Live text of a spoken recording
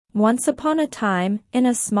Once upon a time, in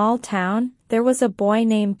a small town, there was a boy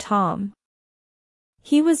named Tom.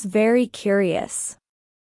 He was very curious.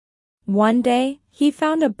 One day, he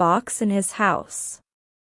found a box in his house.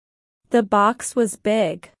 The box was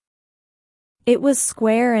big. It was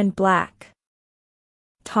square and black.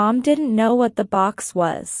 Tom didn't know what the box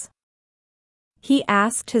was. He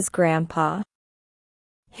asked his grandpa.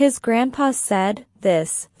 His grandpa said,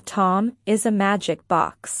 "This, Tom, is a magic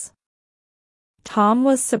box." Tom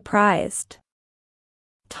was surprised.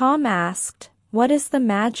 Tom asked, "What is the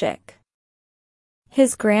magic?"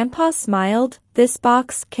 His grandpa smiled, "This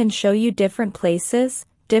box can show you different places,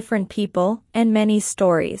 different people, and many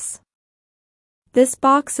stories. This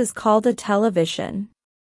box is called a television."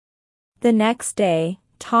 The next day,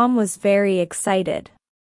 Tom was very excited.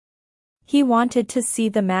 He wanted to see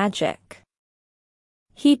the magic.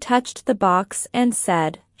 He touched the box and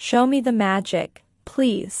said, "Show me the magic,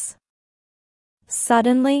 please."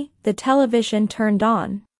 Suddenly, the television turned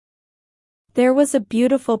on. There was a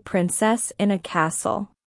beautiful princess in a castle.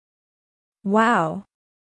 "Wow,"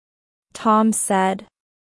 Tom said.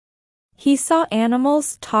 He saw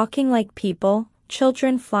animals talking like people,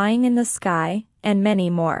 children flying in the sky, and many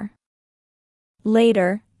more.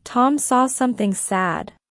 Later, Tom saw something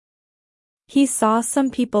sad. He saw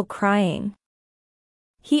some people crying.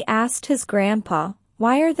 He asked his grandpa,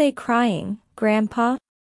 "Why are they crying, Grandpa?"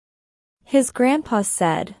 His grandpa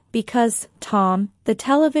said, "Because, Tom, the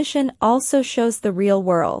television also shows the real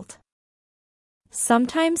world.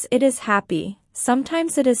 Sometimes it is happy,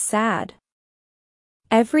 sometimes it is sad."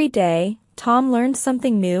 Every day, Tom learned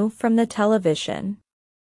something new from the television.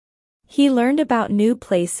 He learned about new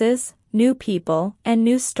places, new people, and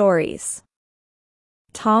new stories.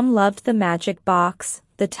 Tom loved the magic box,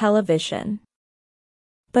 the television.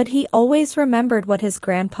 But he always remembered what his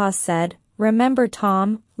grandpa said, "Remember,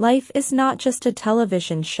 Tom, life is not just a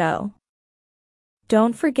television show.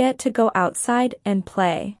 Don't forget to go outside and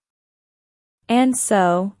play." And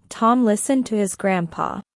so, Tom listened to his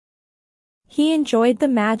grandpa. He enjoyed the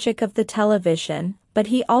magic of the television, but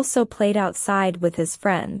he also played outside with his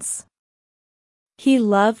friends. He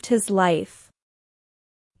loved his life.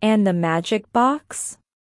 And the magic box?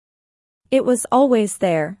 It was always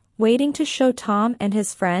there, waiting to show Tom and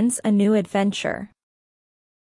his friends a new adventure.